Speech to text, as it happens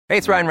Hey,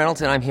 it's Ryan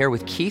Reynolds, and I'm here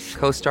with Keith,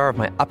 co-star of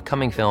my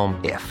upcoming film,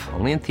 If,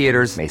 only in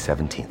theaters May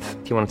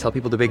 17th. Do you want to tell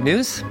people the big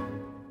news?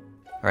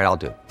 All right, I'll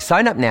do it.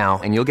 Sign up now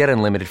and you'll get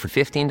unlimited for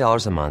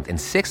 $15 a month and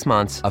 6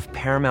 months of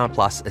Paramount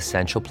Plus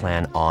Essential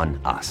Plan on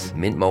us.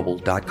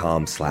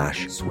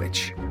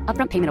 MintMobile.com/switch.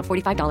 Upfront payment of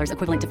 $45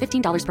 equivalent to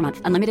 $15 per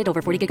month. Unlimited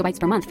over 40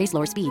 gigabytes per month. Face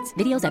lower speeds.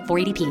 Videos at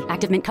 480p.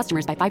 Active Mint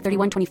customers by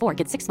 531.24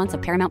 get 6 months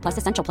of Paramount Plus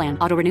Essential Plan.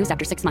 Auto renews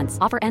after 6 months.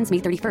 Offer ends May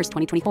 31st,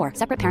 2024.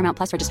 Separate Paramount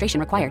Plus registration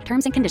required.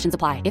 Terms and conditions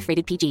apply if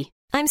rated PG.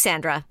 I'm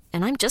Sandra,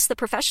 and I'm just the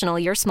professional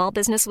your small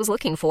business was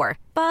looking for.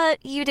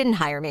 But you didn't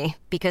hire me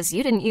because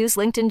you didn't use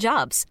LinkedIn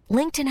Jobs.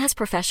 LinkedIn has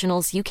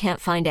professionals you can't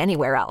find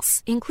anywhere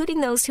else,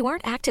 including those who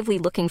aren't actively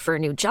looking for a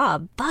new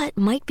job, but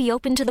might be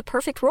open to the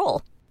perfect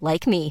role,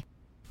 like me.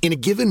 In a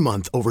given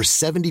month, over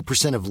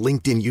 70% of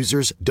LinkedIn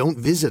users don't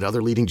visit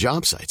other leading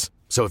job sites.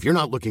 So if you're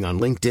not looking on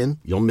LinkedIn,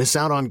 you'll miss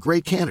out on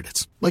great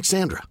candidates like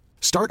Sandra.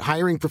 Start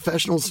hiring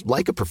professionals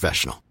like a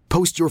professional.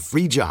 Post your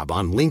free job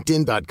on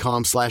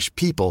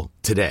linkedin.com/people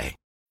today.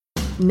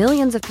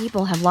 Millions of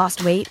people have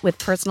lost weight with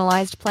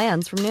personalized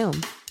plans from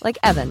Noom. Like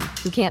Evan,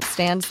 who can't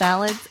stand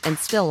salads and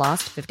still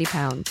lost 50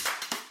 pounds.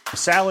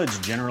 Salads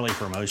generally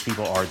for most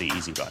people are the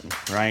easy button,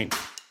 right?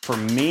 For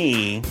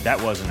me,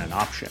 that wasn't an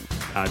option.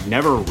 I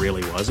never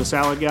really was a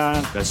salad guy.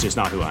 That's just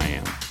not who I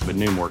am. But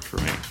Noom worked for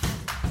me.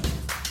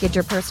 Get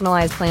your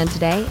personalized plan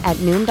today at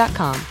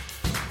Noom.com.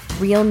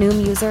 Real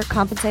Noom user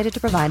compensated to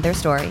provide their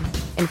story.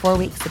 In 4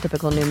 weeks, the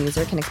typical Noom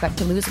user can expect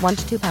to lose 1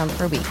 to 2 pounds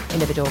per week.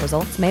 Individual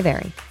results may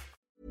vary.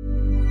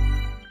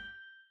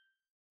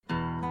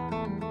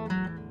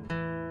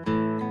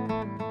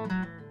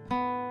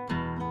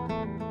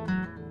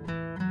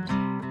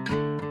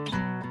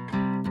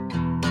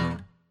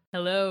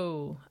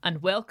 Hello,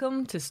 and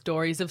welcome to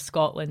Stories of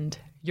Scotland,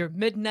 your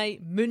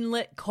midnight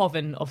moonlit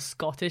coven of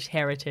Scottish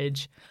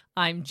heritage.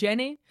 I'm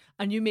Jenny,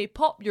 and you may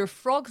pop your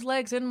frog's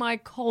legs in my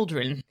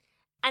cauldron.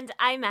 And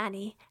I'm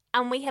Annie,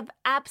 and we have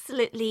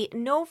absolutely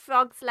no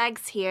frog's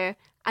legs here,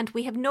 and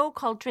we have no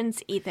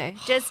cauldrons either,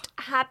 just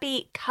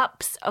happy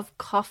cups of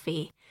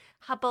coffee.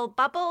 Hubble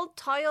bubble,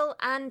 toil,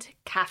 and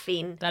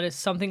caffeine. That is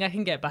something I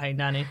can get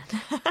behind, Annie.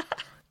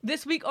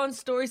 This week on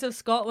Stories of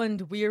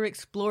Scotland, we are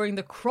exploring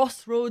the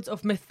crossroads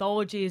of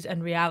mythologies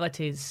and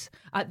realities.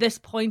 At this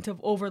point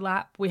of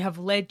overlap, we have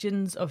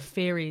legends of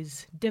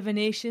fairies,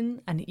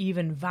 divination, and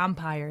even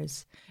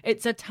vampires.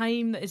 It's a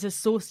time that is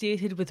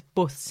associated with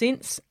both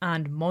saints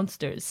and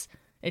monsters.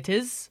 It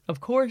is,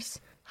 of course,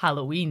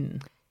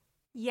 Halloween.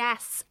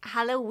 Yes,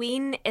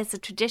 Halloween is a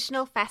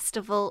traditional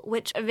festival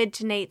which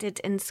originated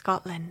in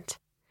Scotland.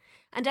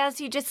 And as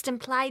you just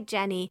implied,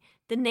 Jenny,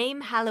 the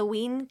name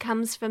Halloween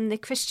comes from the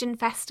Christian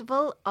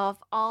festival of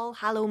All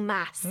Hallow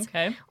Mass,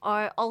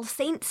 or All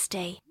Saints'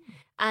 Day.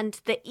 And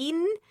the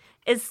een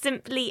is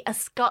simply a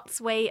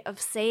Scots way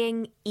of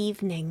saying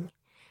evening.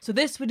 So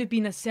this would have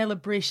been a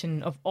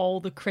celebration of all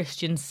the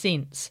Christian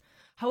saints.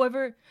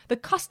 However, the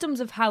customs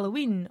of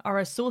Halloween are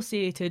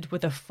associated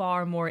with a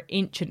far more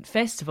ancient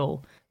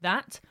festival,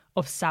 that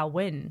of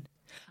Samhain.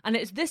 And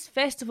it's this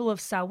festival of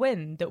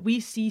Samhain that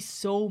we see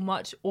so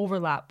much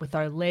overlap with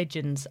our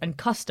legends and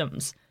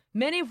customs,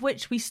 many of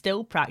which we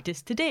still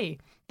practice today.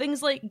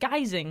 Things like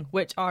guising,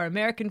 which our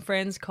American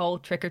friends call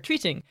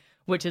trick-or-treating,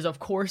 which is of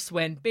course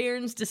when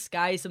bairns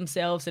disguise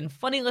themselves in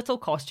funny little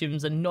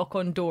costumes and knock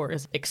on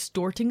doors,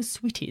 extorting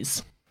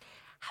sweeties.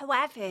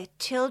 However,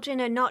 children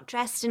are not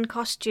dressed in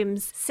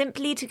costumes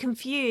simply to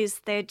confuse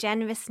their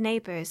generous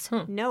neighbours.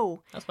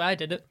 No. That's why I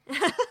did it.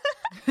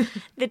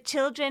 The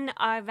children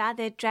are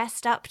rather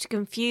dressed up to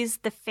confuse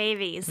the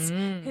fairies,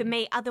 who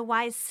may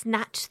otherwise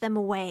snatch them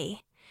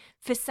away.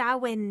 For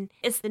Samhain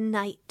is the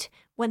night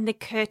when the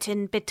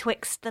curtain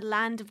betwixt the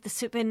land of the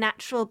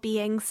supernatural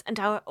beings and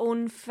our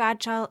own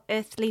fragile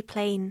earthly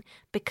plane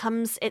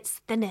becomes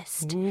its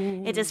thinnest.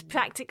 Ooh. It is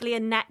practically a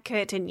net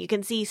curtain. You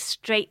can see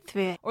straight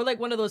through it. Or like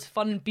one of those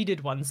fun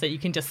beaded ones that you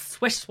can just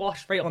swish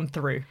swash right on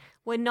through.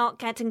 We're not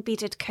getting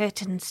beaded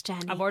curtains,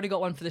 Jenny. I've already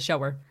got one for the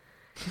shower.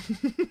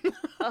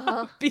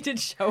 Beaded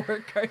shower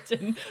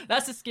curtain.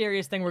 That's the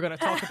scariest thing we're going to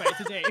talk about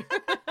today.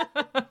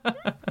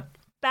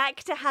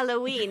 Back to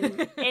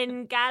Halloween.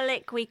 In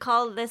Gaelic, we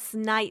call this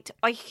night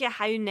Oiche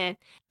Haune,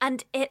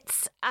 and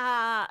it's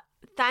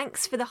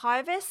thanks for the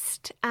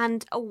harvest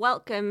and a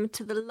welcome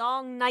to the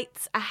long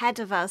nights ahead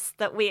of us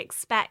that we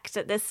expect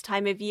at this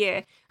time of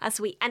year as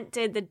we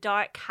enter the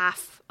dark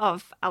half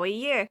of our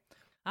year.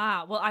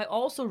 Well, I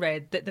also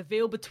read that the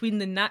veil between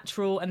the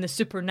natural and the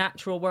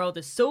supernatural world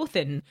is so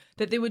thin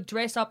that they would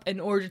dress up in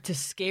order to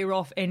scare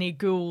off any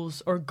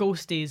ghouls or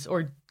ghosties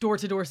or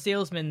door-to-door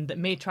salesmen that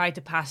may try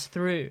to pass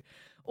through.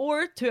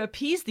 Or to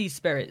appease these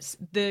spirits,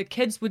 the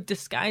kids would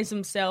disguise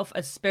themselves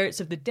as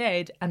spirits of the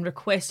dead and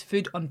request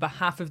food on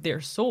behalf of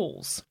their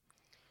souls.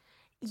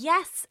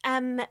 Yes,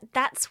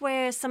 that's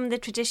where some of the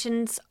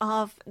traditions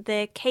of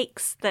the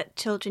cakes that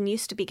children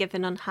used to be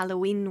given on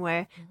Halloween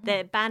were. Mm-hmm.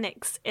 The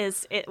bannocks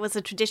it was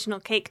a traditional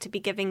cake to be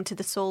giving to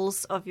the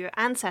souls of your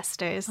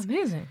ancestors.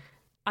 Amazing.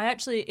 I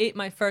actually ate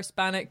my first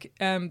bannock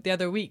the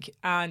other week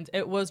and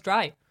it was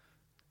dry. It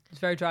was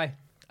very dry.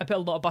 I put a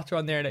lot of butter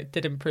on there and it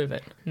did improve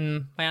it.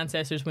 My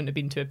ancestors wouldn't have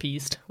been too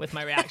appeased with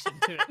my reaction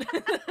to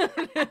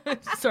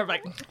it. Sort of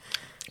like...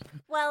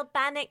 Well,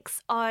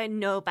 Bannocks or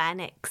no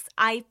Bannocks,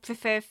 I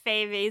prefer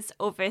fairies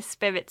over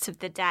spirits of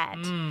the dead.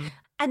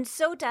 And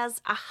so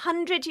does a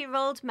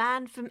 100-year-old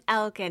man from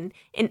Elgin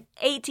in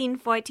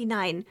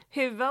 1849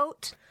 who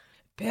wrote...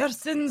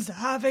 Persons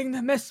having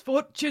the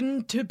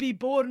misfortune to be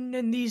born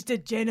in these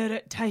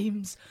degenerate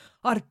times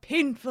are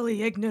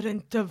painfully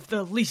ignorant of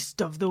the least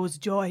of those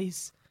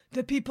joys.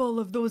 The people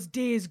of those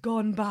days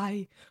gone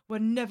by were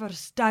never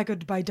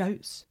staggered by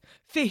doubts.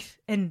 Faith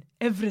in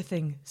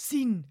everything,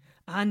 seen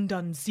and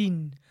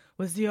unseen,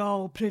 was the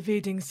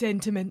all-pervading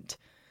sentiment.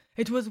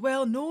 It was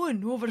well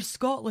known over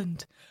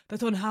Scotland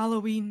that on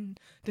Halloween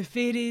the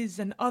fairies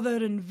and other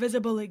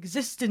invisible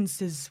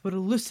existences were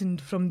loosened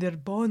from their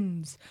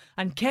bonds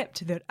and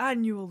kept their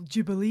annual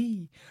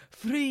jubilee,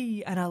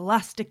 free and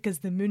elastic as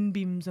the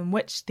moonbeams on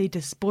which they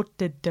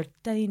disported their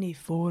tiny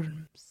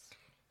forms.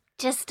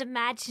 Just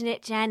imagine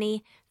it,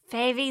 Jenny.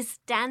 Fairies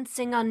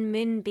dancing on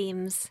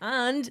moonbeams.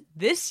 And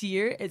this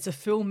year it's a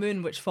full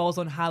moon which falls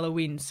on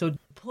Halloween, so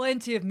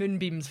plenty of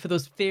moonbeams for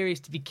those fairies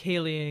to be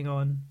cayleying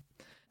on.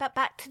 But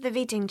back to the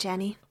reading,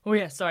 Jenny. Oh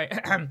yeah, sorry.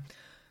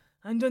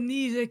 And on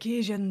these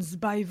occasions,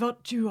 by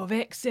virtue of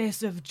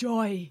excess of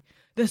joy,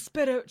 the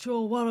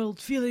spiritual world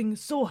feeling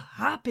so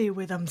happy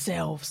with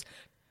themselves,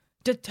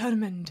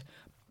 determined,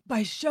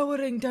 by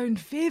showering down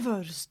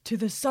favours to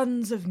the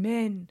sons of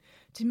men,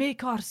 to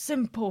make our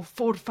simple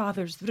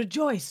forefathers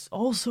rejoice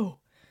also.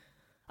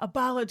 A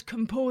ballad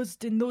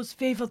composed in those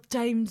favoured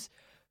times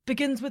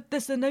begins with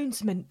this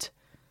announcement.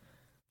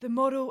 The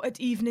morrow at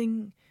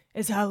evening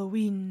is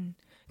Halloween.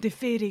 The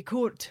fairy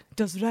court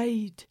does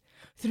ride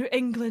through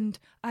England,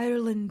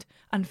 Ireland,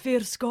 and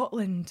fair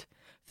Scotland,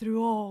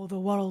 through all the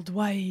world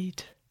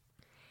wide.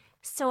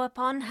 So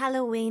upon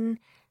Halloween,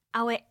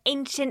 our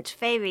ancient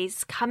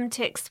fairies come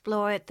to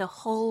explore the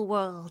whole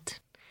world.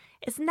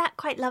 Isn't that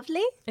quite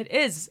lovely? It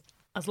is,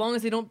 as long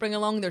as they don't bring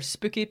along their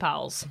spooky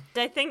pals.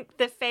 I think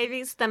the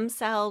fairies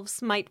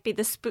themselves might be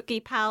the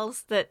spooky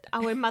pals that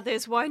our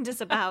mothers warned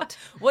us about.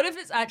 What if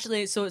it's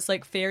actually, so it's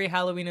like fairy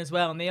Halloween as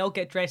well, and they all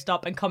get dressed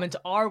up and come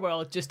into our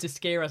world just to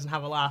scare us and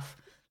have a laugh?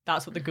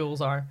 That's what the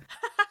ghouls are.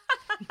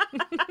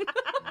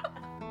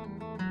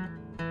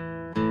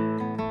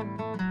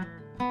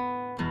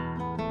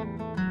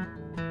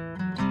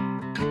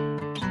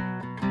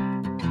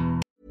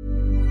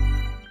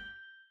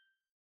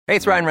 Hey,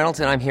 it's Ryan Reynolds,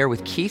 and I'm here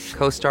with Keith,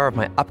 co-star of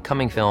my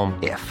upcoming film,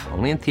 If,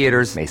 only in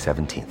theaters May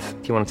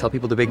 17th. Do you want to tell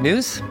people the big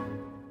news?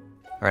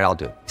 All right, I'll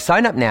do it.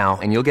 Sign up now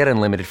and you'll get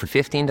unlimited for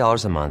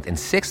 $15 a month and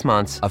 6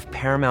 months of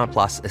Paramount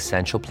Plus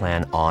Essential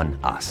Plan on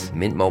us.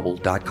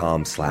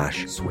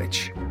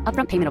 MintMobile.com/switch.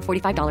 Upfront payment of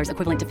 $45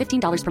 equivalent to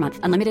 $15 per month.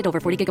 Unlimited over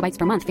 40 gigabytes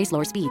per month. Face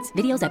lower speeds.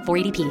 Videos at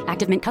 480p.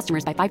 Active Mint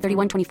customers by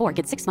 531.24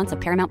 get 6 months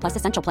of Paramount Plus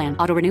Essential Plan.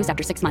 Auto renews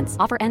after 6 months.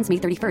 Offer ends May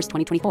 31st,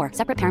 2024.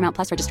 Separate Paramount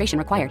Plus registration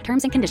required.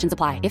 Terms and conditions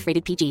apply if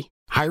rated PG.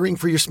 Hiring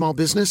for your small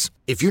business?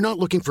 If you're not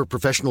looking for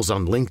professionals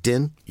on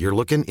LinkedIn, you're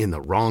looking in the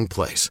wrong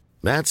place.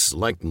 That's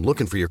like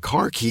looking for your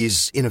car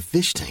keys in a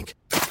fish tank.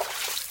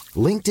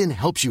 LinkedIn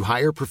helps you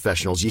hire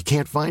professionals you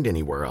can't find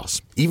anywhere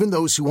else, even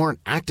those who aren't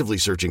actively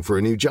searching for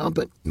a new job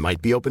but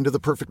might be open to the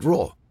perfect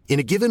role.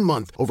 In a given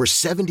month, over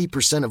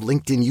 70% of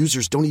LinkedIn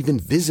users don't even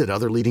visit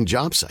other leading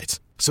job sites.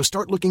 So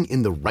start looking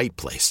in the right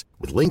place.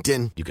 With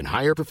LinkedIn, you can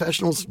hire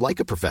professionals like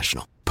a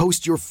professional.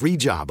 Post your free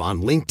job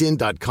on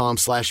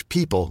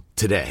linkedin.com/people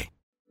today.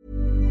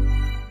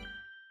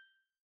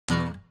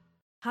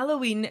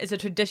 Halloween is a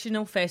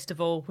traditional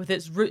festival with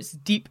its roots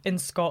deep in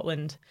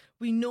Scotland.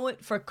 We know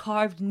it for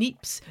carved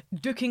neeps,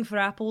 duking for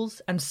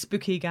apples, and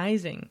spooky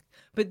guising.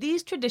 But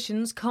these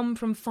traditions come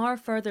from far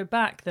further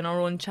back than our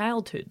own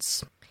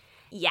childhoods.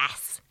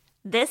 Yes,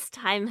 this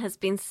time has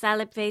been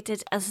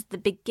celebrated as the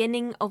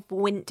beginning of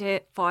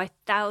winter for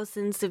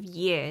thousands of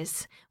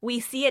years. We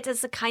see it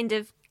as a kind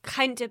of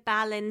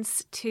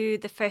counterbalance to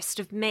the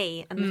 1st of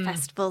May and the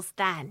festivals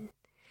then.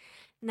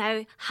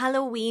 Now,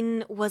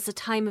 Halloween was a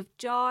time of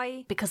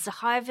joy because the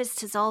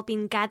harvest has all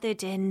been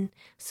gathered in,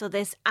 so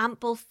there's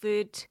ample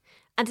food,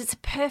 and it's a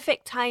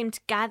perfect time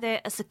to gather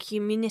as a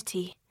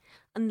community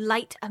and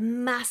light a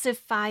massive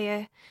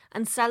fire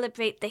and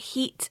celebrate the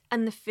heat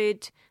and the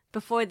food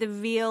before the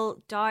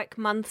real dark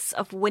months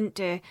of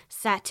winter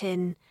set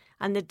in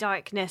and the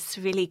darkness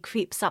really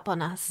creeps up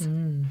on us.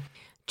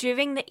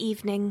 During the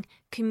evening,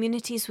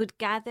 communities would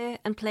gather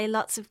and play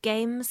lots of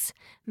games,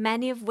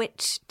 many of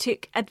which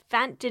took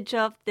advantage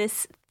of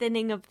this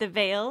thinning of the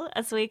veil,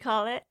 as we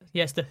call it.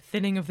 Yes, the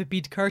thinning of the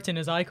bead curtain,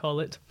 as I call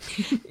it.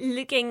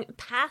 Looking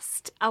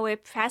past our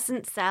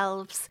present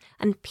selves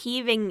and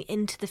peering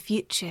into the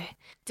future,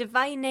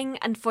 divining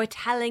and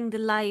foretelling the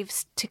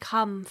lives to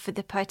come for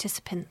the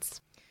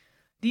participants.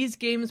 These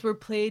games were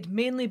played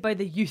mainly by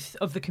the youth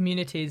of the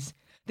communities.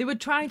 They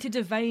would try to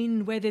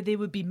divine whether they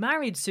would be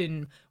married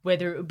soon,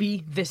 whether it would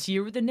be this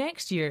year or the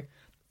next year,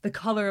 the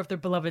colour of their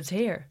beloved's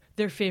hair,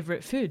 their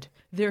favourite food,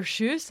 their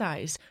shoe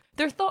size,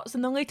 their thoughts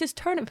on the latest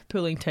turnip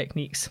pulling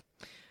techniques.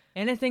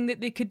 Anything that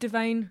they could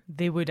divine,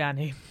 they would,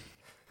 Annie.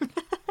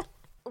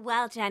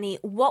 Well, Jenny,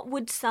 what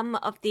would some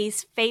of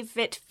these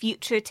favourite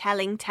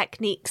future-telling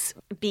techniques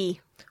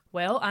be?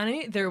 Well,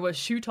 Annie, there was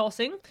shoe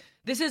tossing.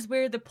 This is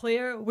where the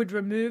player would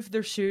remove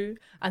their shoe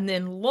and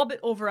then lob it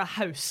over a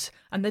house,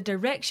 and the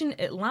direction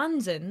it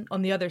lands in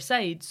on the other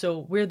side,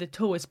 so where the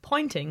toe is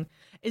pointing,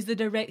 is the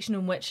direction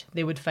in which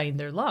they would find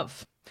their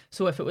love.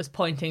 So if it was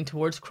pointing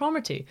towards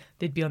Cromarty,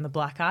 they'd be on the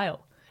Black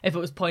Isle. If it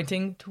was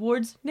pointing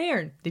towards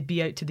Nairn, they'd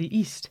be out to the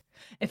east.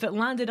 If it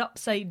landed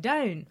upside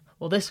down,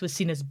 well, this was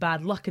seen as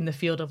bad luck in the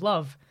field of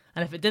love.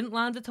 And if it didn't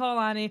land at all,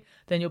 Annie,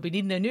 then you'll be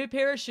needing a new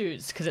pair of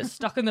shoes because it's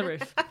stuck in the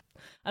roof.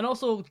 And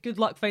also, good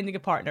luck finding a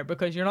partner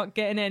because you're not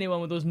getting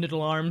anyone with those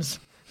noodle arms.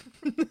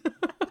 Noodle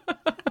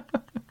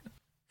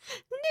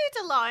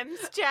arms,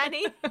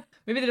 Jenny.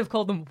 Maybe they'd have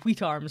called them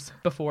wheat arms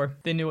before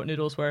they knew what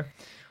noodles were.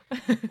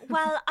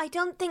 Well, I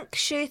don't think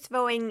shoe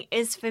throwing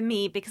is for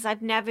me because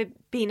I've never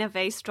been a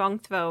very strong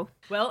throw.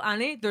 Well,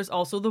 Annie, there's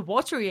also the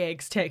watery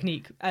eggs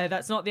technique.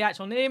 That's not the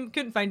actual name,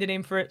 couldn't find a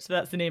name for it, so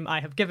that's the name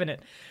I have given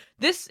it.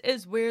 This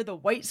is where the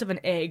whites of an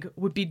egg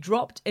would be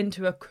dropped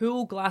into a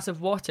cool glass of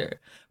water,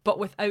 but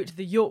without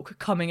the yolk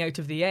coming out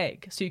of the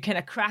egg. So you kind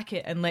of crack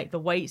it and let the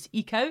whites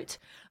eke out.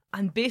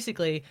 And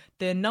basically,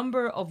 the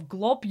number of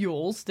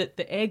globules that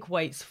the egg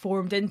whites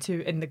formed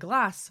into in the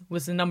glass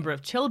was the number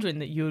of children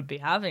that you would be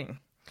having.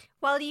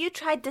 Well, you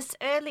tried this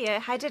earlier.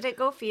 How did it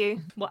go for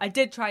you? Well, I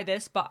did try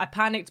this, but I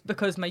panicked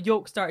because my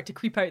yolk started to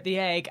creep out the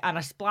egg and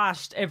I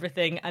splashed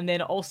everything and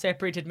then it all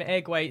separated my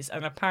egg whites,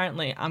 and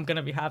apparently I'm going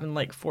to be having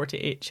like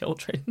 48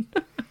 children.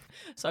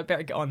 So I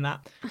better get on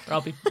that or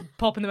I'll be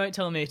popping them out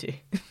till I'm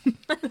 80.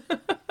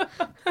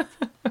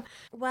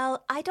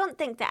 Well, I don't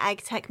think the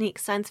egg technique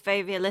sounds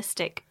very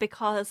realistic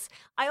because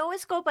I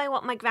always go by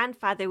what my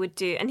grandfather would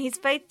do, and he's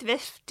very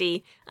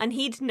thrifty and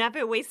he'd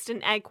never waste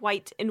an egg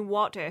white in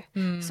water.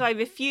 So I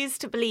refuse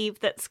to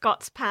believe that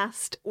Scots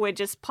past were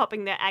just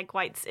popping their egg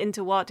whites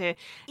into water,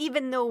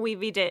 even though we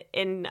read it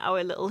in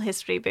our little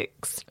history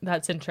books.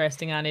 That's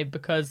interesting, Annie,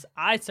 because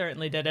I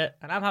certainly did it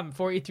and I'm having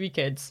 43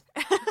 kids.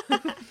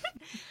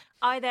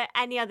 Are there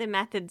any other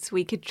methods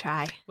we could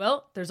try?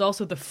 Well, there's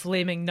also the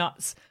flaming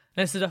nuts.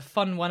 This is a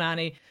fun one,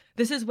 Annie.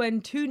 This is when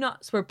 2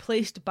 nuts were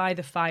placed by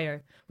the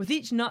fire, with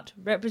each nut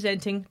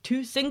representing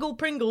 2 single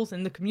Pringles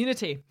in the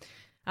community.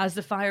 As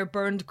the fire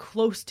burned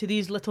close to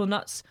these little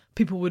nuts,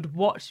 people would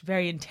watch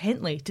very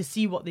intently to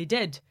see what they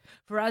did.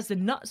 For as the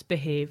nuts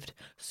behaved,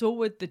 so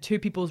would the 2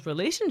 people's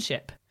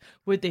relationship.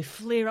 Would they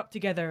flare up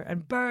together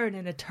and burn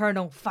in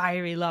eternal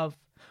fiery love?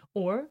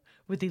 Or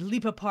would they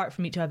leap apart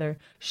from each other,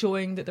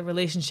 showing that the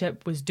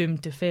relationship was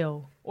doomed to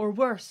fail? Or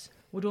worse,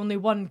 would only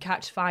one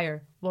catch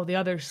fire while the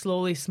other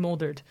slowly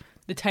smouldered?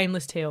 The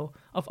timeless tale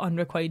of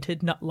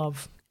unrequited nut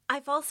love.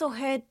 I've also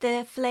heard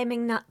the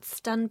flaming nuts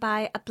done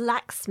by a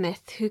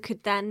blacksmith who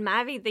could then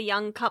marry the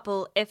young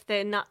couple if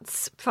their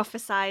nuts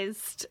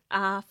prophesized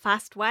a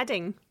fast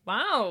wedding.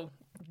 Wow,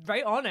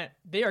 right on it.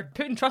 They are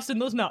putting trust in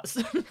those nuts.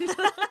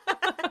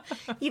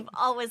 You've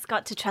always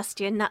got to trust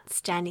your nuts,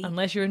 Jenny.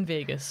 Unless you're in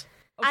Vegas.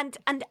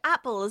 And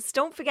apples.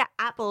 Don't forget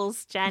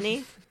apples,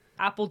 Jenny.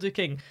 Apple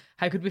duking.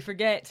 How could we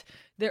forget?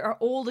 There are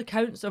old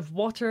accounts of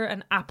water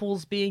and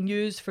apples being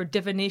used for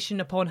divination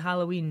upon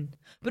Halloween.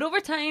 But over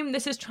time,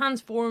 this has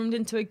transformed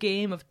into a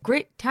game of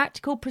great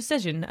tactical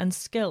precision and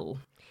skill.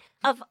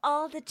 Of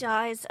all the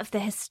joys of the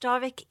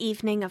historic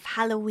evening of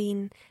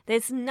Halloween,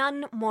 there's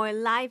none more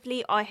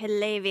lively or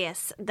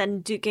hilarious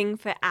than duking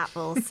for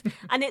apples.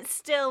 And it's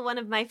still one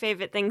of my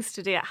favourite things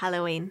to do at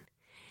Halloween.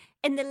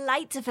 In the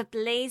light of a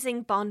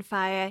blazing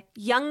bonfire,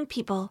 young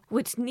people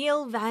would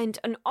kneel round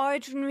an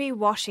ordinary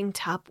washing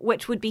tub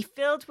which would be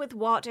filled with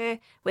water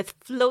with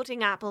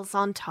floating apples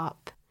on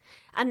top.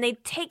 And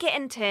they'd take it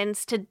in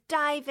turns to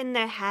dive in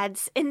their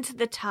heads into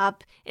the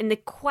tub in the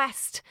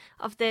quest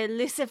of the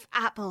elusive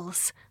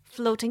apples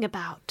floating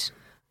about.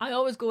 I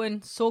always go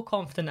in so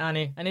confident,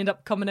 Annie, and end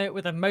up coming out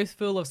with a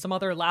mouthful of some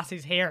other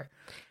lassie's hair.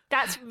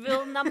 That's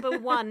rule number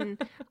 1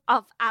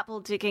 of apple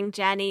digging,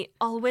 Jenny.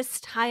 Always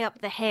tie up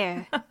the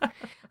hair.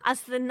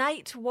 As the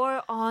night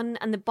wore on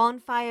and the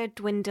bonfire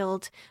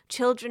dwindled,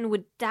 children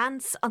would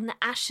dance on the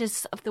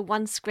ashes of the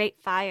once great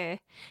fire,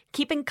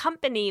 keeping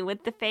company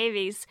with the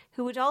fairies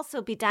who would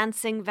also be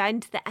dancing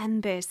round the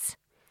embers.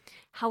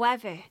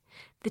 However,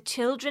 the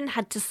children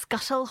had to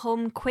scuttle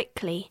home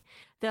quickly,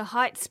 their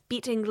hearts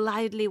beating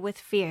loudly with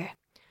fear,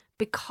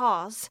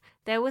 because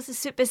there was a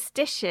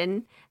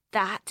superstition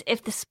that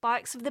if the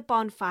sparks of the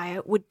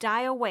bonfire would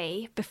die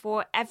away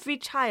before every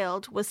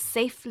child was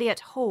safely at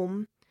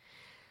home,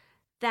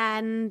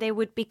 then they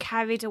would be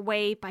carried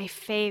away by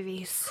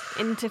fairies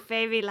into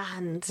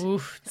fairyland.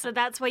 Oof. So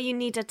that's why you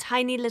need a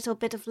tiny little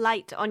bit of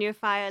light on your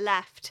fire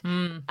left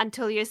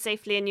until you're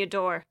safely in your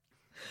door.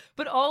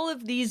 But all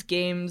of these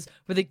games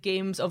were the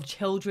games of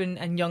children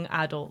and young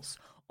adults,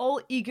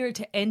 all eager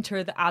to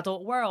enter the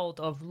adult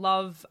world of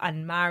love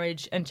and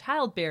marriage and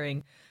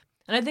childbearing.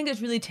 And I think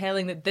it's really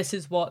telling that this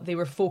is what they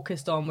were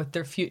focused on with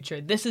their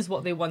future. This is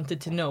what they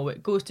wanted to know.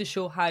 It goes to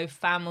show how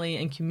family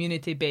and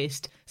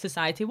community-based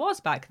society was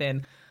back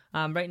then.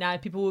 Right now,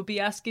 people will be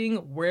asking,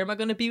 where am I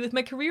going to be with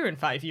my career in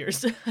 5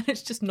 years?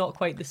 It's just not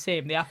quite the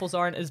same. The apples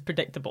aren't as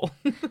predictable.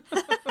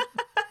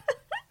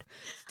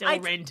 Still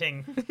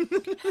renting.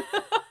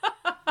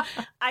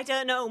 I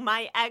don't know.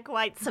 My egg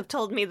whites have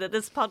told me that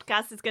this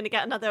podcast is going to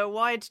get another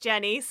award,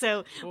 Jenny.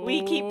 So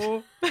we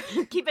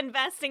keep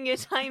investing your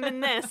time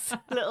in this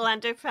little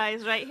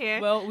enterprise right here.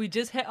 Well, we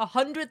just hit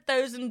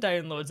 100,000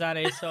 downloads,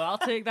 Annie, so I'll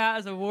take that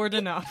as award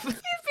enough. You've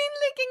been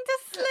looking to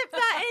slip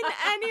that in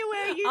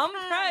anywhere you can.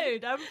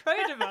 I'm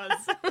proud of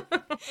us.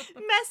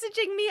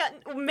 Messaging me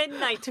at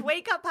midnight to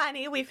wake up,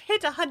 Annie. We've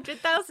hit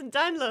 100,000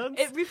 downloads.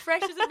 It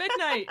refreshes at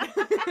midnight.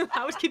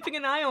 I was keeping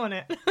an eye on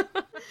it.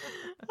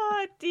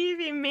 Oh,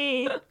 dearie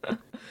me.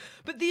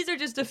 But these are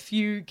just a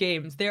few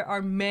games. There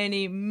are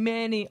many,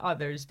 many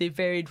others. They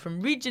varied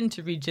from region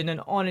to region,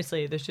 and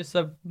honestly, there's just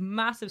a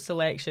massive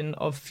selection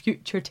of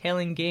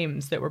future-telling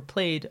games that were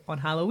played on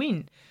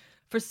Halloween.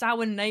 For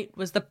Samhain night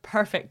was the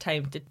perfect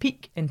time to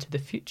peek into the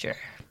future.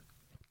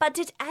 But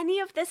did any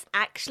of this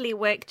actually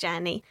work,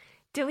 Jenny?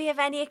 Do we have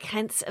any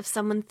accounts of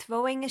someone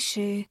throwing a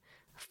shoe,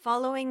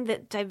 following the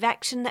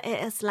direction that it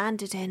has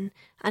landed in,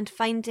 and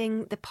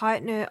finding the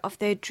partner of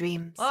their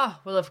dreams? Oh,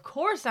 well, of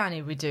course,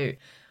 Annie, we do.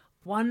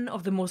 One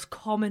of the most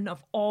common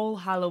of all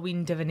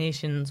Halloween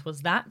divinations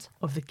was that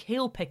of the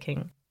kale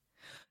picking.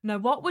 Now,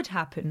 what would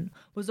happen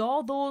was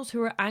all those who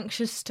were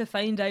anxious to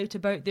find out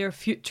about their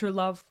future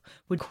love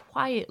would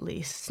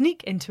quietly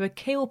sneak into a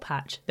kale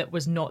patch that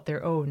was not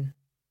their own.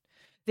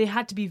 They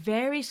had to be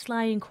very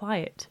sly and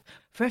quiet,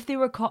 for if they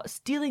were caught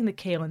stealing the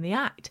kale in the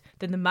act,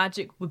 then the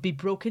magic would be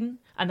broken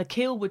and the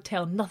kale would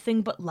tell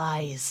nothing but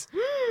lies.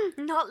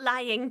 Not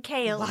lying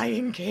kale.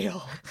 Lying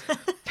kale.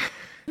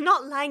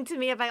 Not lying to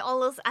me about all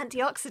those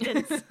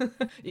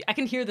antioxidants. I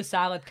can hear the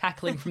salad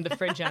cackling from the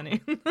fridge,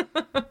 Annie.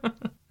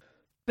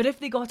 But if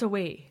they got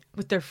away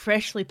with their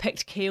freshly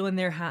picked kale in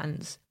their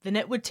hands, then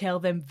it would tell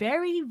them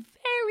very,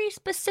 very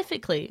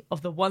specifically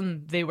of the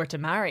one they were to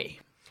marry.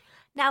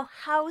 Now,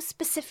 how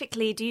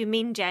specifically do you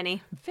mean,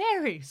 Jenny?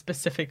 Very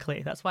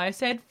specifically. That's why I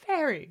said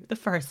very the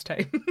first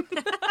time.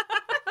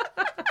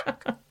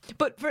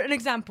 But for an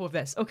example of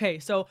this, okay,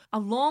 so a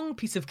long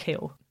piece of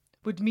kale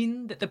would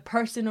mean that the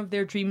person of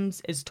their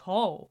dreams is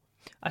tall.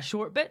 A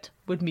short bit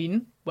would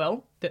mean,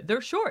 well, that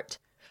they're short.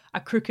 A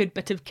crooked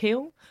bit of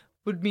kale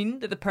would mean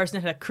that the person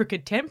had a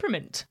crooked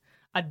temperament.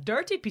 A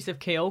dirty piece of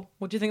kale,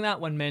 what do you think that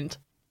one meant?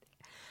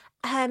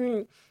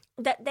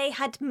 That they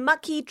had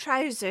mucky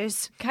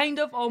trousers. Kind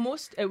of,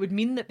 almost. It would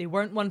mean that they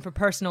weren't one for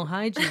personal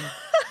hygiene.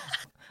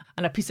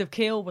 And a piece of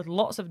kale with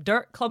lots of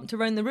dirt clumped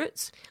around the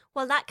roots?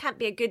 Well, that can't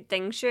be a good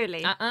thing,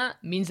 surely.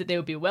 Means that they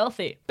would be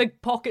wealthy.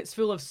 Big pockets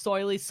full of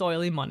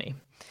soily money.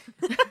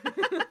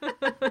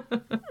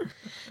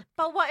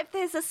 But what if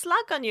there's a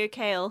slug on your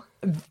kale?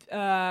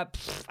 I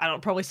don't know,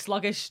 probably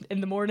sluggish in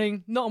the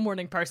morning. Not a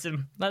morning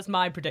person. That's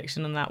my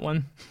prediction on that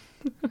one.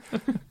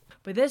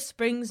 But this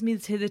brings me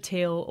to the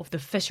tale of the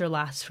fisher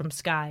lass from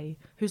Skye,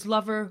 whose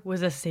lover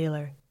was a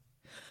sailor.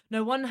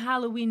 Now, one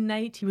Halloween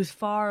night he was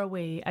far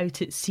away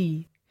out at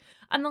sea,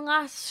 and the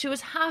lass, she was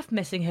half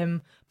missing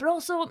him, but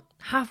also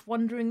half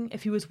wondering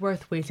if he was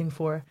worth waiting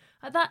for,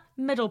 at that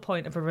middle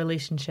point of a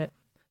relationship.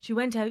 She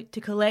went out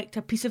to collect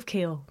a piece of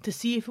kale to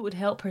see if it would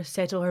help her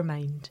settle her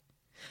mind.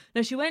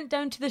 Now she went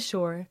down to the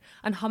shore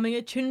and, humming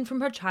a tune from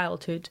her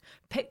childhood,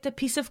 picked a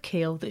piece of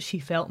kale that she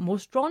felt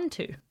most drawn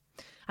to.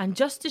 And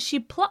just as she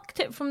plucked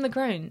it from the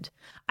ground,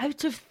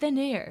 out of thin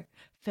air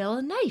fell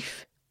a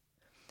knife.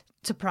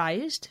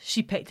 Surprised,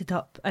 she picked it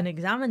up and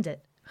examined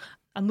it,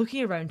 and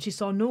looking around she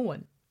saw no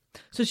one.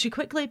 So she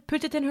quickly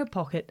put it in her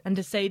pocket and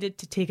decided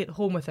to take it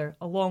home with her,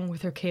 along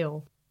with her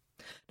kale.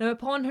 Now,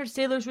 upon her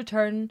sailor's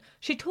return,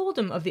 she told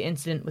him of the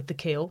incident with the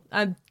kale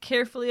and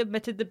carefully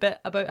omitted the bit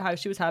about how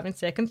she was having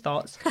second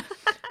thoughts.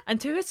 And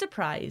to his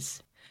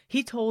surprise,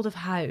 he told of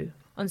how,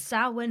 on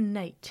Samhain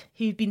night,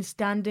 he'd been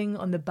standing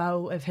on the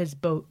bow of his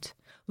boat,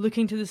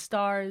 looking to the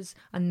stars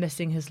and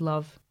missing his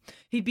love.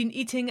 He'd been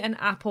eating an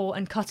apple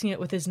and cutting it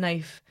with his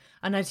knife,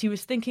 and as he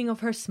was thinking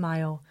of her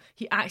smile,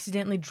 he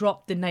accidentally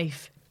dropped the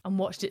knife and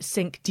watched it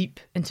sink deep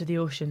into the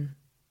ocean.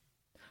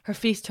 Her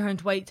face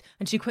turned white,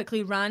 and she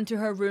quickly ran to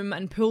her room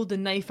and pulled the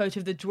knife out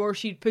of the drawer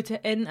she'd put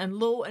it in, and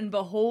lo and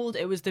behold,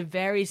 it was the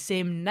very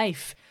same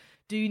knife.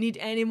 Do you need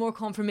any more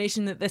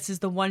confirmation that this is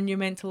the one you're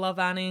meant to love,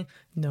 Annie?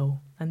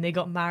 No. And they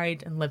got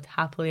married and lived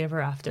happily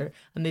ever after.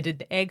 And they did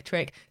the egg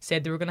trick,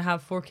 said they were going to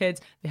have 4 kids.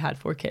 They had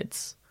 4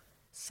 kids.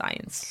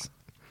 Science.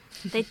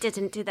 They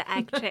didn't do the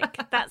egg trick.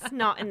 That's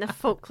not in the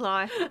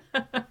folklore.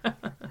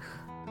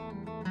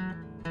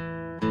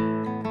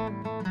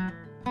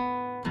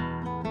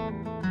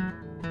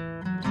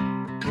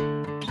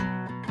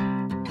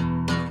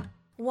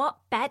 What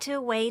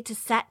better way to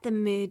set the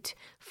mood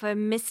for a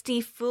misty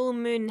full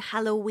moon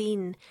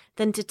Halloween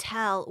than to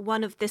tell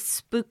one of the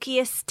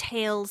spookiest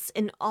tales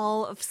in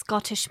all of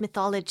Scottish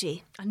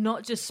mythology? And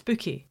not just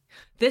spooky.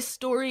 This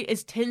story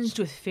is tinged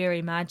with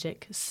fairy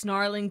magic,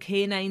 snarling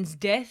canines,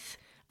 death,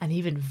 and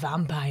even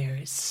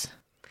vampires.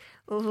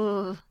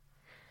 Ooh.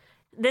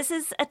 This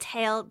is a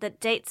tale that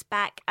dates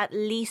back at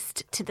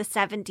least to the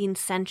 17th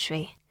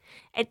century.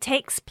 It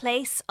takes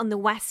place on the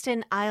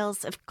Western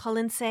Isles of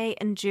Colonsay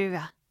and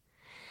Jura.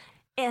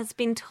 It has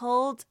been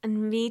told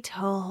and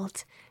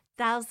retold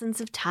thousands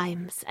of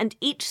times, and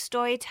each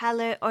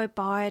storyteller or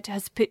bard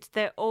has put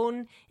their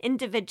own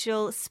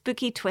individual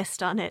spooky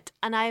twist on it.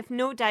 And I have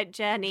no doubt,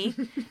 Jenny,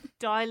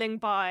 darling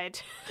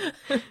bard,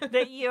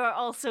 that you are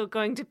also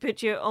going to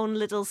put your own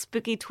little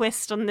spooky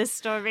twist on this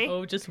story.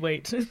 Oh, just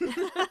wait.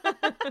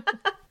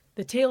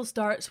 The tale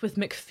starts with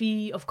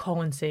McPhee of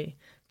Colonsay,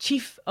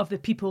 chief of the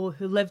people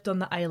who lived on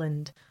the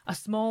island, a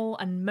small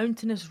and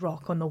mountainous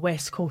rock on the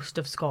west coast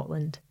of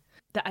Scotland.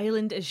 The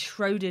island is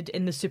shrouded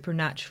in the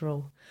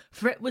supernatural,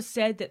 for it was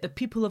said that the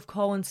people of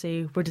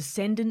Colonsay were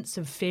descendants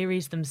of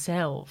fairies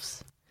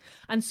themselves.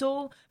 And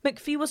so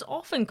McPhee was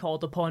often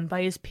called upon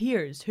by his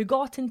peers who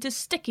got into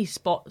sticky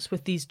spots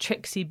with these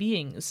tricksy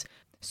beings.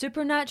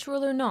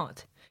 Supernatural or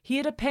not, he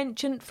had a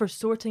penchant for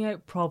sorting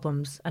out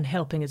problems and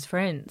helping his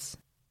friends.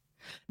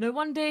 Now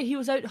one day he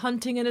was out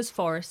hunting in his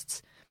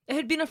forests. It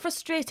had been a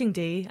frustrating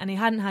day and he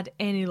hadn't had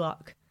any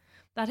luck.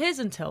 That is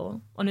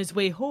until, on his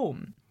way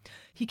home,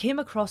 he came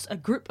across a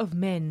group of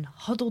men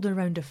huddled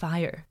around a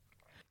fire.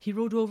 He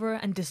rode over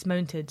and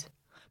dismounted,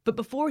 but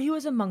before he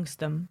was amongst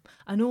them,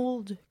 an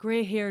old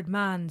grey-haired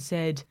man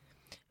said,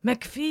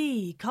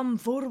 "McPhee, come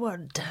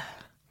forward."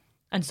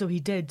 And so he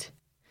did.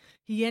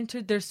 He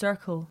entered their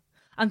circle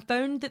and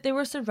found that they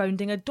were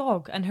surrounding a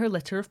dog and her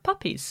litter of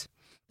puppies,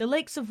 the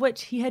likes of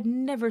which he had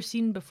never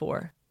seen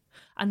before.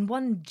 And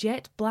one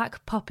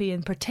jet-black puppy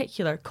in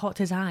particular caught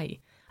his eye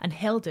and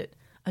held it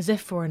as if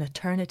for an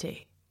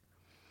eternity.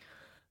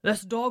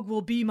 "This dog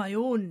will be my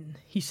own,"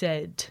 he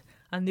said.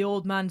 And the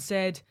old man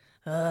said,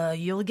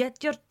 "You'll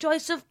get your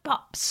choice of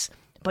pups,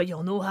 but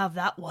you'll no have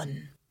that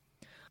one."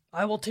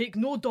 "I will take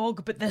no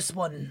dog but this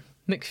one,"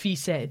 McPhee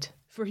said,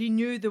 for he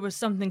knew there was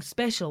something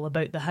special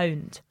about the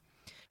hound.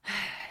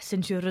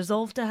 "Since you're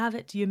resolved to have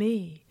it, you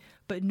may,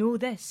 but know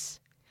this,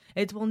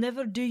 it will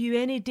never do you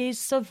any day's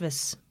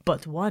service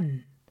but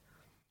one."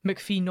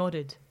 McPhee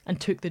nodded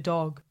and took the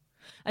dog.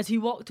 As he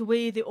walked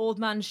away, the old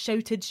man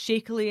shouted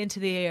shakily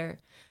into the air,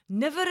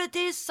 "Never a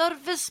day's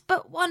service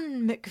but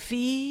one,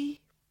 McPhee."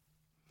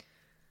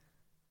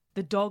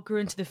 The dog grew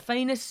into the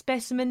finest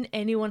specimen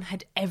anyone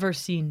had ever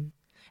seen.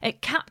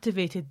 It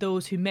captivated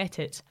those who met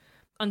it,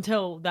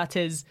 until, that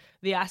is,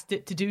 they asked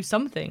it to do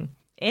something,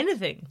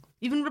 anything,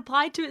 even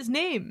replied to its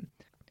name.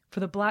 For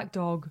the black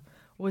dog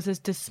was as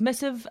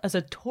dismissive as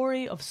a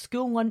Tory of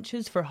school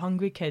lunches for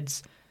hungry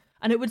kids,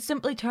 and it would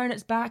simply turn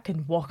its back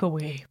and walk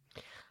away.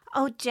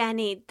 Oh,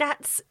 Jenny,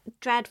 that's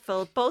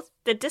dreadful. Both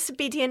the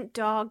disobedient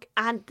dog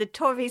and the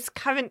Tories'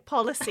 current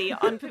policy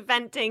on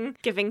preventing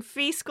giving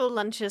free school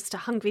lunches to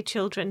hungry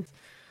children.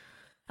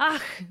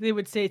 "Ah," they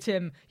would say to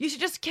him, "you should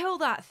just kill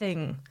that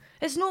thing.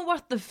 It's not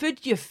worth the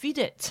food you feed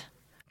it."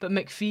 But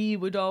McPhee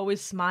would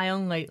always smile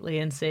lightly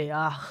and say,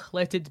 "Ah,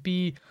 let it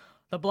be.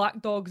 The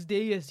black dog's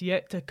day is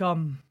yet to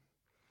come."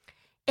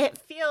 It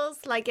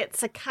feels like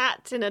it's a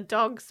cat in a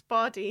dog's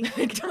body.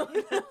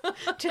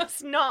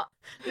 Just not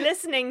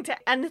listening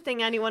to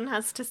anything anyone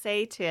has to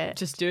say to it.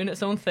 Just doing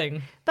its own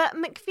thing. But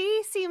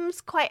McPhee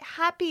seems quite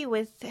happy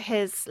with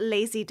his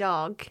lazy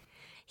dog.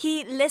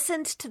 He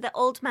listened to the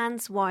old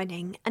man's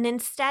warning, and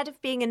instead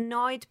of being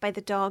annoyed by the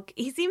dog,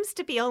 he seems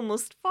to be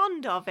almost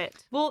fond of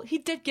it. Well, he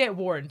did get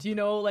warned,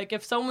 like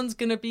if someone's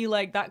going to be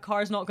like, that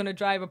car's not going to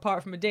drive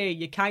apart from a day,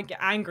 you can't get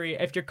angry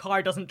if your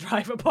car doesn't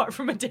drive apart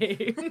from a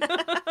day.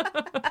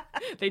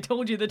 They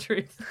told you the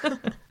truth.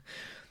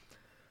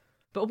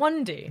 But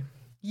one day,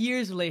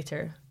 years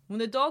later, when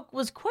the dog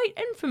was quite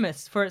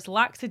infamous for its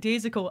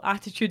lackadaisical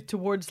attitude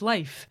towards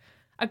life,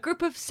 a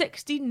group of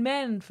 16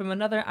 men from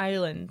another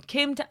island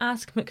came to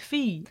ask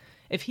McPhee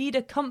if he'd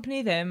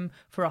accompany them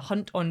for a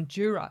hunt on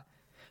Jura.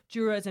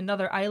 Jura is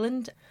another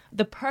island,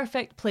 the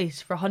perfect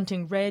place for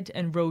hunting red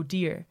and roe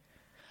deer.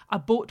 A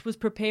boat was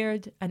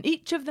prepared, and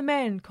each of the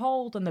men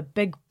called on the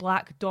big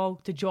black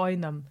dog to join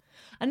them.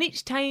 And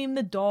each time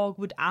the dog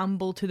would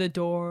amble to the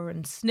door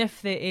and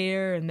sniff the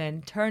air and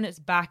then turn its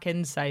back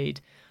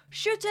inside.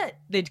 "Shoot it!"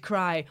 they'd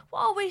cry.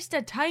 "What a waste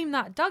of time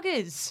that dog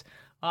is!"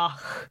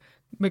 "Ugh,"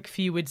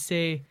 McPhee would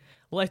say,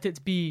 "let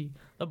it be.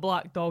 The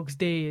black dog's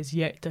day is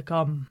yet to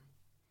come."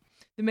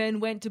 The men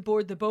went to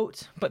board the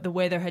boat, but the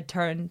weather had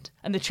turned,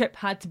 and the trip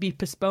had to be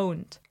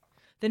postponed.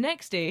 The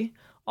next day,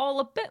 all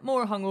a bit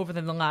more hungover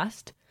than the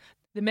last,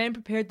 the men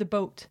prepared the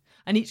boat,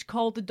 and each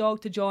called the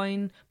dog to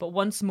join, but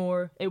once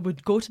more it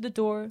would go to the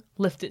door,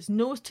 lift its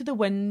nose to the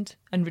wind,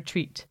 and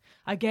retreat.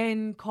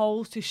 Again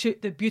calls to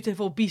shoot the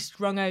beautiful beast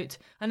rung out,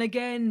 and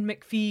again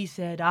McPhee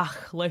said,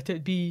 "Ah, let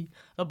it be.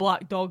 The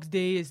black dog's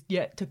day is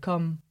yet to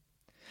come."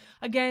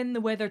 Again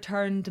the weather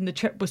turned and the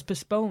trip was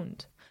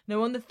postponed.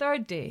 Now on the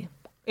third day,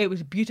 it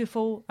was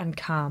beautiful and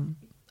calm.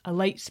 A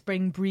light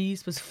spring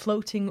breeze was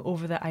floating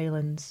over the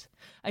islands.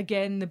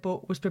 Again the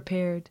boat was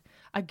prepared.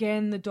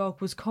 Again the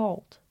dog was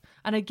called.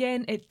 And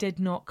again it did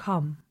not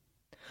come.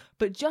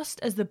 But just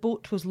as the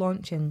boat was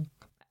launching,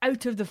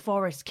 Out of the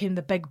forest came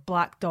the big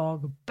black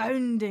dog,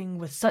 bounding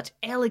with such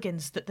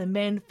elegance that the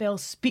men fell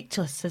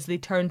speechless as they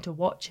turned to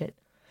watch it.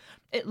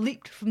 It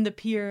leaped from the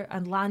pier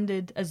and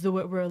landed as though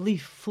it were a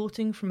leaf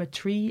floating from a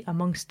tree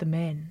amongst the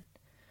men.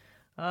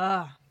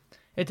 "Ah,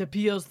 it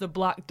appears the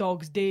black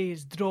dog's day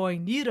is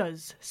drawing near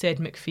us," said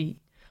McPhee,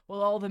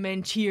 while all the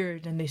men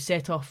cheered and they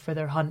set off for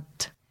their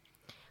hunt.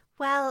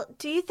 Well,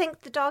 do you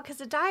think the dog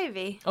has a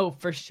diary? Oh,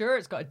 for sure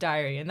it's got a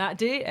diary, and that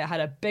day it had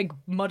a big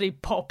muddy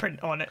paw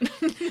print on it.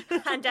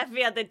 And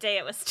every other day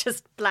it was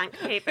just blank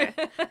paper.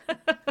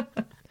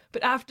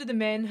 But after the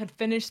men had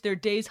finished their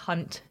day's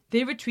hunt,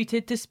 they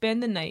retreated to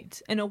spend the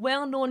night in a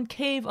well-known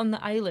cave on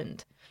the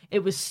island.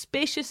 It was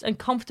spacious and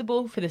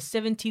comfortable for the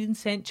 17th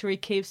century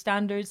cave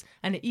standards,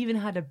 and it even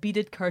had a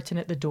beaded curtain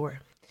at the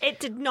door. It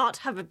did not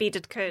have a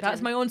beaded curtain.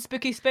 That's my own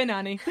spooky spin,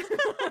 Annie.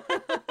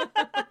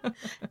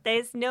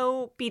 There's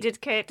no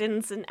beaded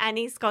curtains in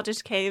any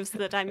Scottish caves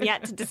that I'm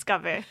yet to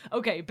discover.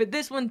 Okay, but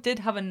this one did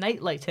have a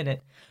nightlight in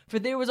it, for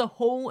there was a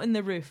hole in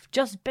the roof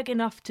just big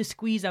enough to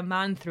squeeze a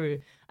man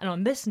through, and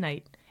on this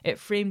night it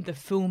framed the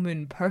full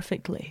moon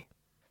perfectly.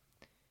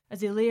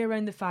 As they lay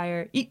around the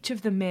fire, each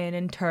of the men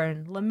in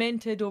turn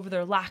lamented over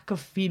their lack of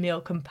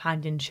female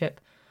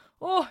companionship.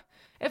 "Oh,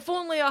 if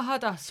only I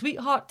had a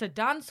sweetheart to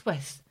dance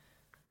with."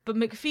 But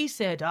McPhee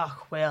said,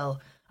 "Ah,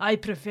 well, I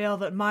prefer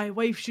that my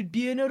wife should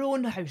be in her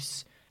own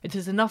house. It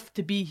is enough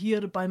to be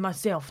here by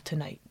myself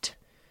tonight."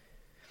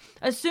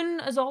 As soon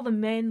as all the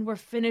men were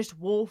finished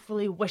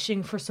woefully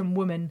wishing for some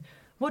women,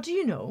 what do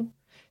you know?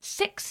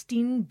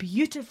 16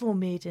 beautiful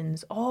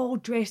maidens, all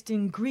dressed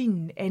in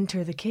green,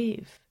 enter the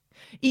cave,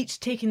 each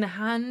taking the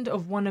hand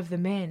of one of the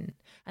men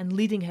and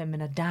leading him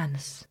in a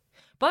dance.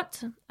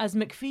 But as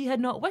McPhee had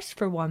not wished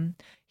for one,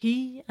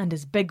 he and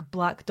his big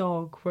black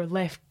dog were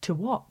left to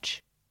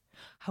watch.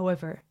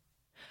 However,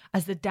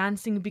 as the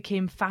dancing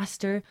became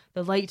faster,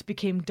 the light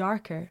became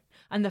darker,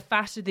 and the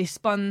faster they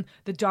spun,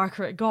 the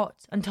darker it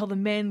got, until the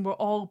men were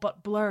all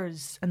but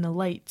blurs and the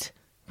light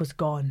was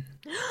gone.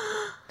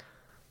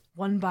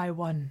 One by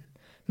one,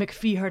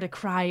 McPhee heard a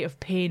cry of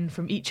pain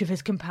from each of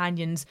his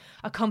companions,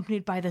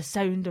 accompanied by the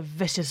sound of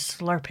vicious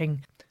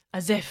slurping,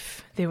 as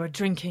if they were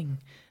drinking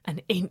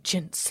an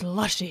ancient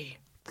slushy.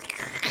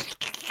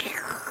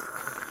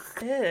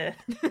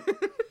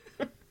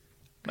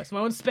 That's my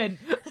own spin.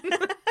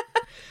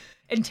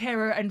 In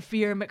terror and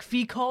fear,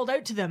 McPhee called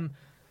out to them,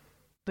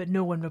 but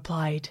no one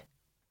replied,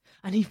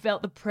 and he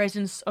felt the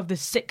presence of the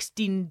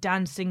 16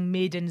 dancing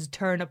maidens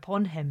turn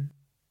upon him.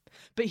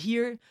 But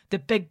here, the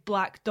big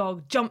black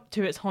dog jumped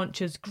to its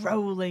haunches,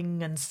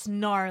 growling and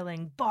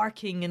snarling,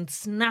 barking and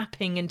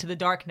snapping into the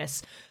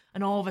darkness,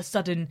 and all of a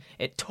sudden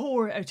it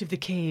tore out of the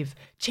cave,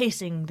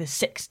 chasing the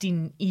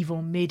 16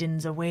 evil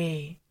maidens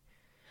away.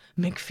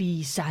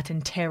 McPhee sat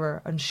in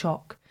terror and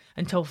shock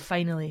until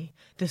finally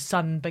the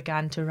sun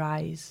began to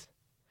rise.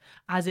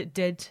 As it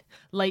did,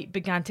 light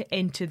began to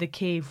enter the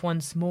cave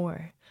once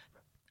more,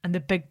 and the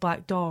big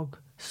black dog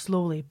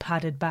slowly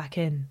padded back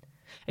in.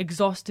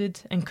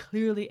 Exhausted and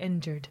clearly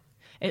injured,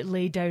 it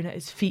lay down at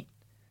his feet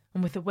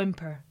and with a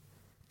whimper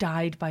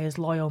died by his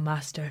loyal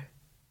master.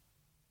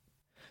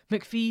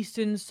 McPhee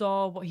soon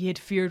saw what he had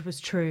feared was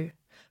true,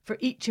 for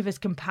each of his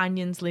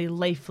companions lay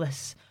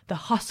lifeless, the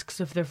husks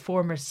of their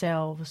former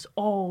selves,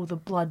 all the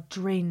blood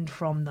drained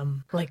from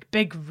them, like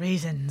big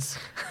raisins.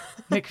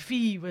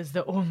 McPhee was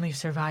the only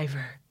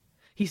survivor.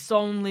 He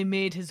solemnly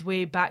made his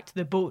way back to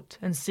the boat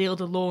and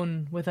sailed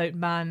alone, without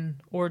man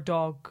or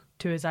dog,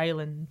 to his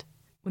island.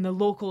 When the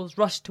locals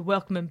rushed to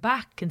welcome him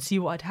back and see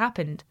what had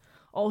happened,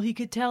 all he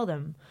could tell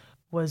them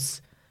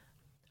was,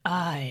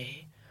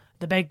 "I,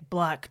 the big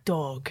black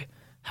dog,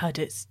 had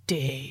its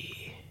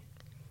day."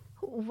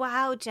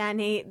 Wow,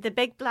 Jenny, the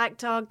big black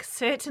dog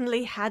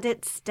certainly had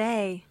its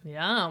day.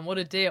 Yeah, and what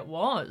a day it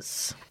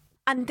was.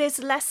 And there's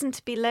a lesson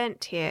to be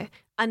learnt here,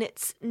 and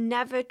it's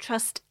never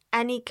trust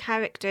any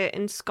character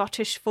in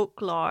Scottish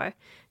folklore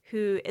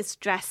who is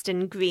dressed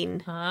in green.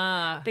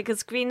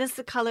 Because green is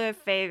the colour of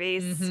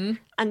fairies,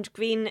 and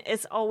green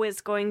is always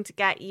going to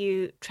get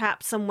you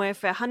trapped somewhere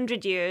for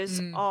 100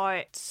 years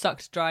or...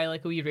 sucked dry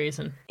like a wee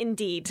raisin.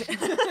 Indeed.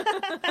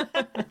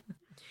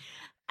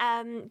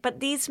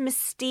 But these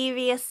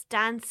mysterious,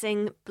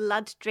 dancing,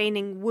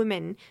 blood-draining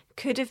women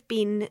could have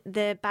been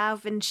the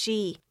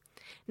Bavanshi.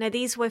 Now,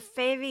 these were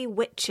fairy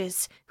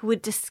witches who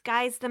would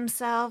disguise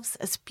themselves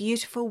as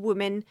beautiful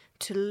women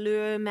to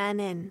lure men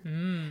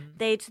in.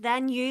 They'd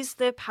then use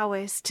their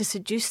powers to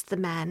seduce the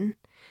men,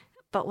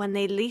 but when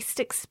they least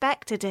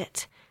expected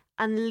it,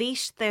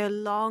 unleashed their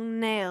long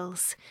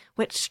nails,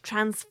 which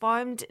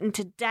transformed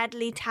into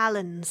deadly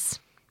talons,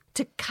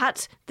 to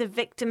cut the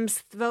victims'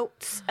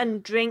 throats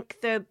and drink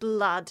their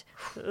blood.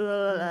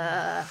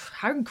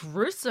 How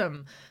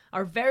gruesome.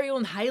 Our very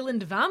own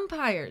Highland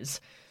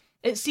vampires.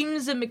 It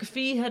seems that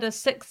McPhee had a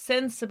sixth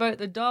sense about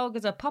the dog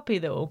as a puppy,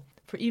 though,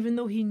 for even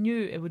though he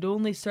knew it would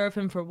only serve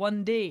him for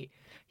one day,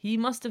 he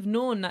must have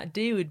known that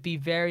day would be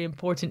very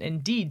important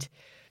indeed.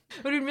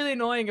 It would have been really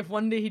annoying if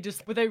one day he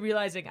just, without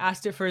realising,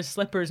 asked it for his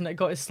slippers and it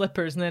got his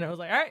slippers, and then it was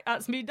like, all right,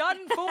 that's me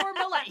done for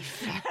my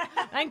life.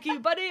 Thank you,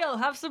 buddy. I'll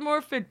have some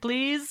more food,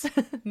 please.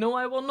 No,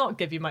 I will not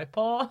give you my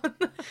paw.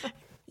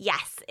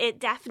 Yes, it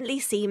definitely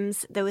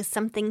seems there was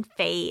something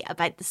fey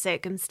about the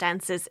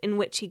circumstances in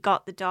which he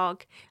got the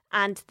dog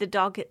and the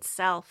dog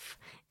itself.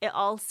 It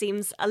all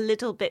seems a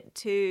little bit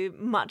too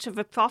much of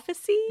a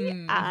prophecy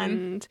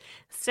and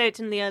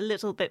certainly a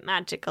little bit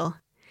magical.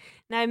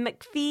 Now,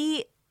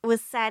 McPhee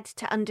was said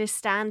to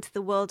understand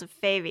the world of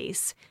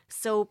fairies,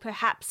 so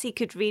perhaps he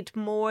could read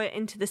more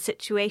into the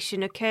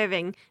situation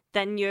occurring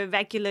than your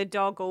regular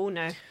dog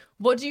owner.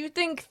 What do you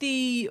think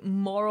the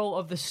moral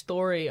of the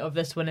story of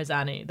this one is,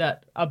 Annie?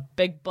 That a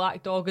big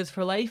black dog is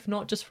for life,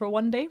 not just for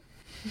one day?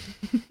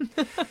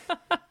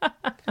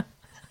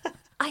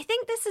 I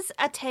think this is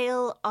a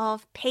tale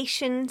of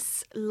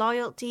patience,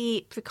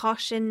 loyalty,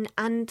 precaution,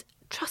 and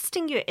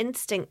trusting your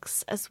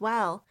instincts as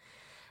well.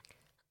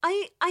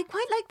 I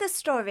quite like this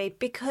story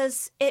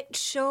because it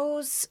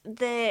shows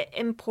the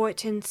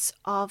importance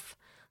of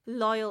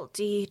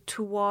loyalty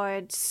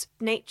towards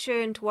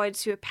nature and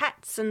towards your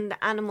pets and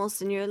the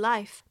animals in your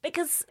life.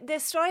 Because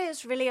this story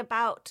is really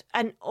about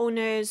an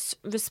owner's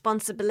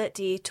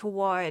responsibility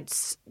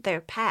towards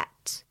their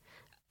pet.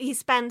 He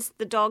spends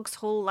the dog's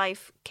whole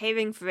life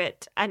caring for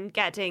it and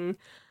getting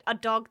a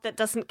dog that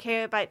doesn't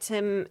care about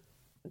him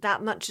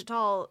that much at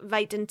all,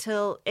 right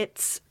until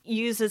it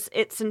uses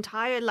its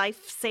entire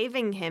life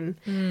saving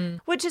him,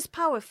 which is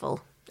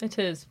powerful. It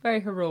is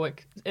very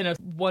heroic in a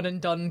one and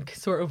done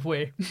sort of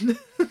way.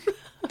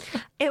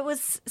 It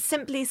was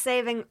simply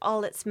saving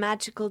all its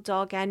magical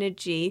dog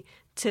energy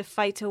to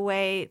fight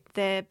away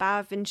the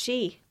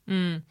Banshee.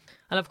 And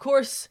of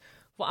course,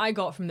 what I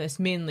got from this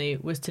mainly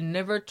was to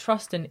never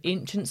trust an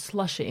ancient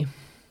slushy.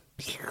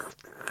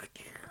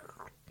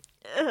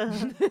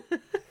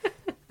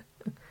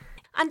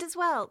 And as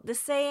well, the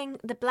saying,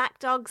 "the black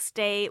dog's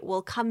day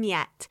will come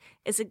yet,"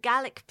 is a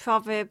Gaelic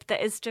proverb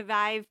that is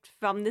derived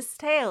from this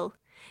tale.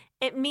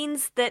 It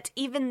means that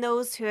even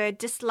those who are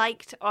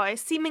disliked or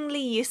seemingly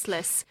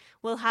useless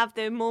will have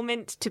their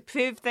moment to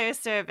prove their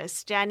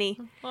service, Jenny.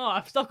 Oh,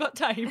 I've still got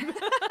time.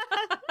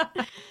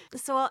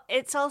 So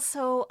it's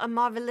also a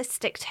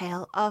moralistic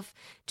tale of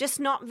just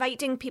not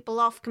writing people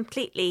off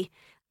completely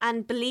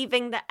and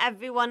believing that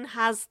everyone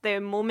has their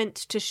moment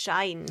to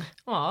shine.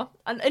 Aw,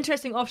 an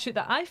interesting offshoot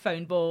that I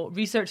found while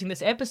researching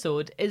this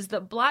episode is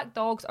that black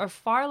dogs are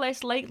far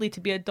less likely to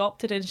be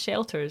adopted in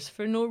shelters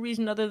for no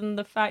reason other than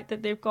the fact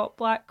that they've got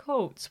black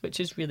coats, which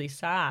is really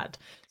sad.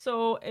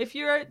 So if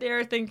you're out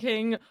there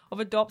thinking of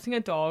adopting a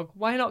dog,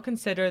 why not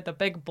consider the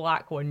big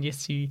black one you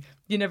see?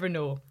 You never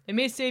know. It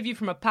may save you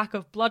from a pack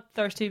of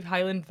bloodthirsty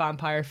Highland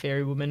vampire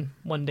fairy women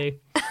one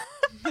day.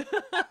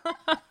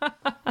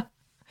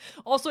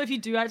 Also, if you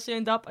do actually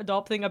end up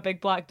adopting a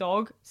big black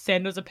dog,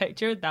 send us a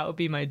picture. That would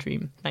be my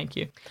dream. Thank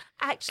you.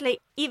 Actually,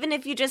 even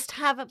if you just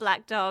have a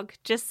black dog,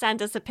 just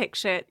send us a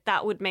picture.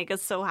 That would make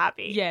us so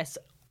happy. Yes.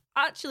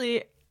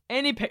 Actually,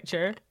 any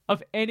picture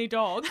of any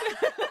dog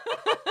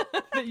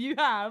that you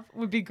have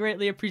would be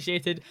greatly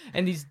appreciated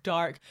in these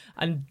dark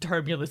and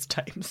turbulent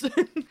times.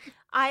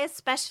 I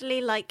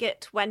especially like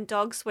it when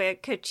dogs wear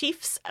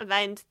kerchiefs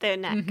around their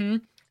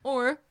neck.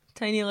 Or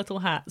tiny little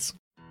hats.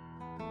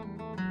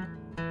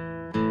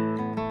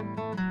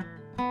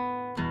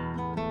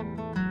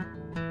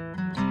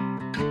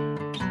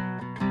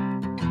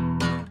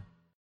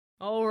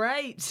 All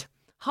right.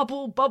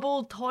 Hubble,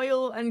 bubble,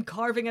 toil, and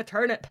carving a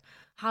turnip.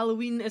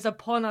 Halloween is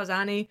upon us,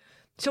 Annie.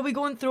 Shall we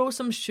go and throw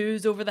some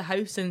shoes over the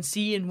house and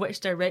see in which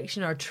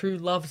direction our true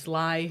loves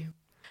lie?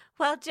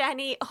 Well,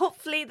 Jenny,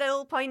 hopefully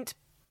they'll point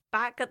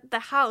back at the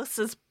house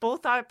as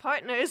both our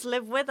partners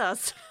live with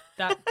us.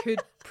 That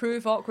could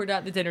prove awkward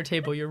at the dinner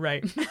table, you're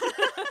right.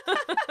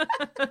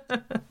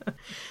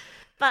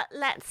 But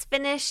let's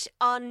finish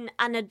on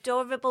an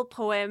adorable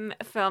poem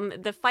from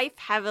the Fife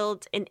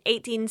Herald in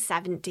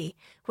 1870,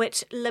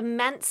 which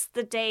laments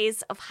the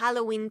days of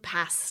Halloween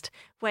past,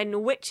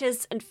 when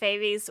witches and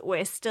fairies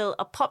were still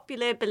a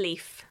popular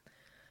belief.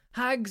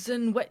 Hags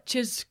and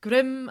witches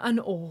grim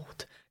and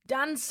old,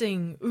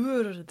 dancing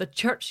o'er the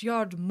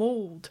churchyard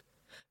mould,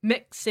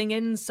 mixing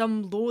in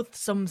some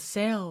loathsome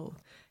cell,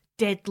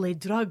 deadly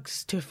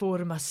drugs to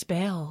form a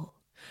spell.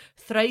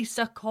 Thrice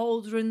a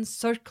cauldron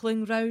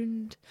circling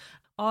round,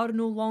 are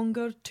no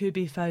longer to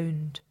be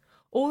found,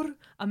 or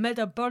amid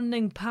a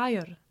burning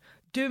pyre,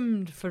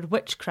 doomed for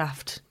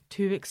witchcraft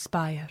to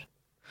expire.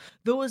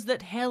 Those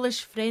that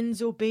hellish friends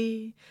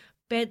obey,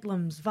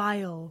 bedlams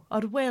vile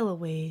are well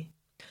away.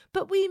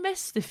 But we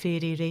miss the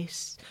fairy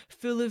race,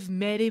 full of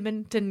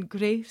merriment and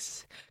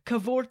grace,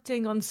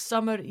 cavorting on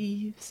summer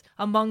eves,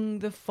 among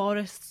the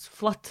forest's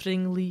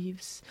fluttering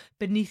leaves,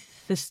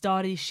 beneath the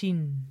starry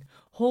sheen,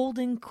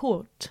 holding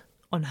court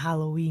on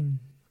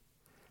Halloween.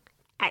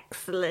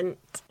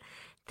 Excellent.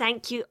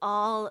 Thank you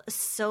all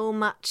so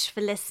much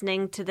for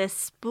listening to this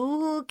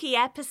spooky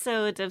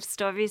episode of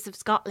Stories of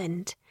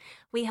Scotland.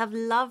 We have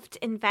loved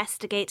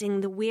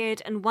investigating the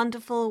weird and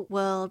wonderful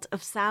world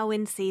of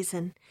Samhain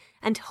season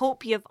and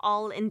hope you have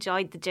all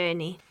enjoyed the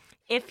journey.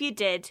 If you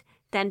did,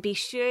 then be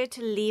sure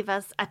to leave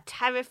us a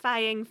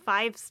terrifying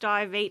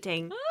 5-star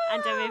rating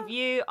and a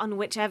review on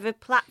whichever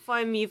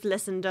platform you've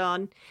listened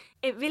on.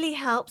 It really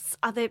helps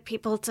other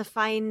people to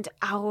find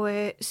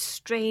our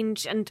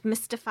strange and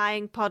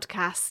mystifying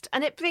podcast,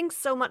 and it brings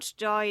so much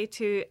joy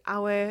to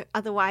our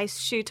otherwise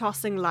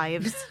shoe-tossing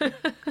lives.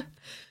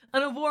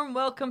 And a warm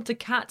welcome to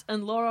Kat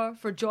and Laura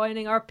for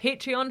joining our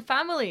Patreon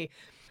family.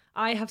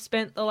 I have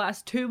spent the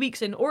last 2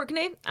 weeks in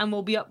Orkney and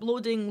will be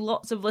uploading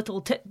lots of little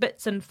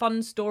tidbits and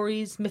fun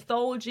stories,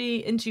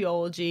 mythology and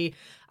geology,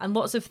 and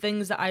lots of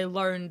things that I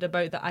learned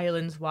about the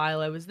islands while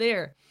I was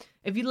there.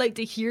 If you'd like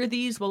to hear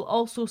these while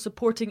also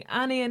supporting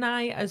Annie and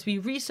I as we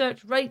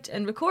research, write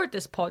and record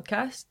this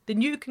podcast,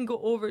 then you can go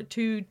over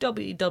to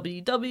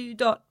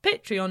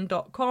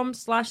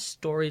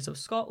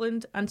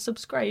www.patreon.com/storiesofscotland and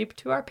subscribe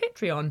to our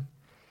Patreon.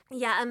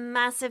 Yeah, a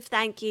massive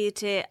thank you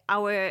to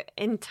our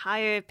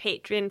entire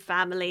Patreon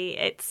family.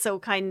 It's so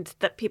kind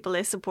that people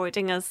are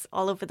supporting us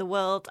all over the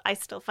world. I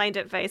still find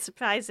it very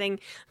surprising,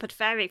 but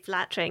very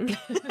flattering.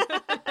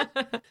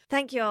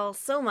 Thank you all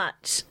so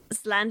much.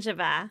 Slàinte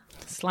mhath.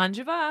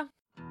 Slàinte mhath.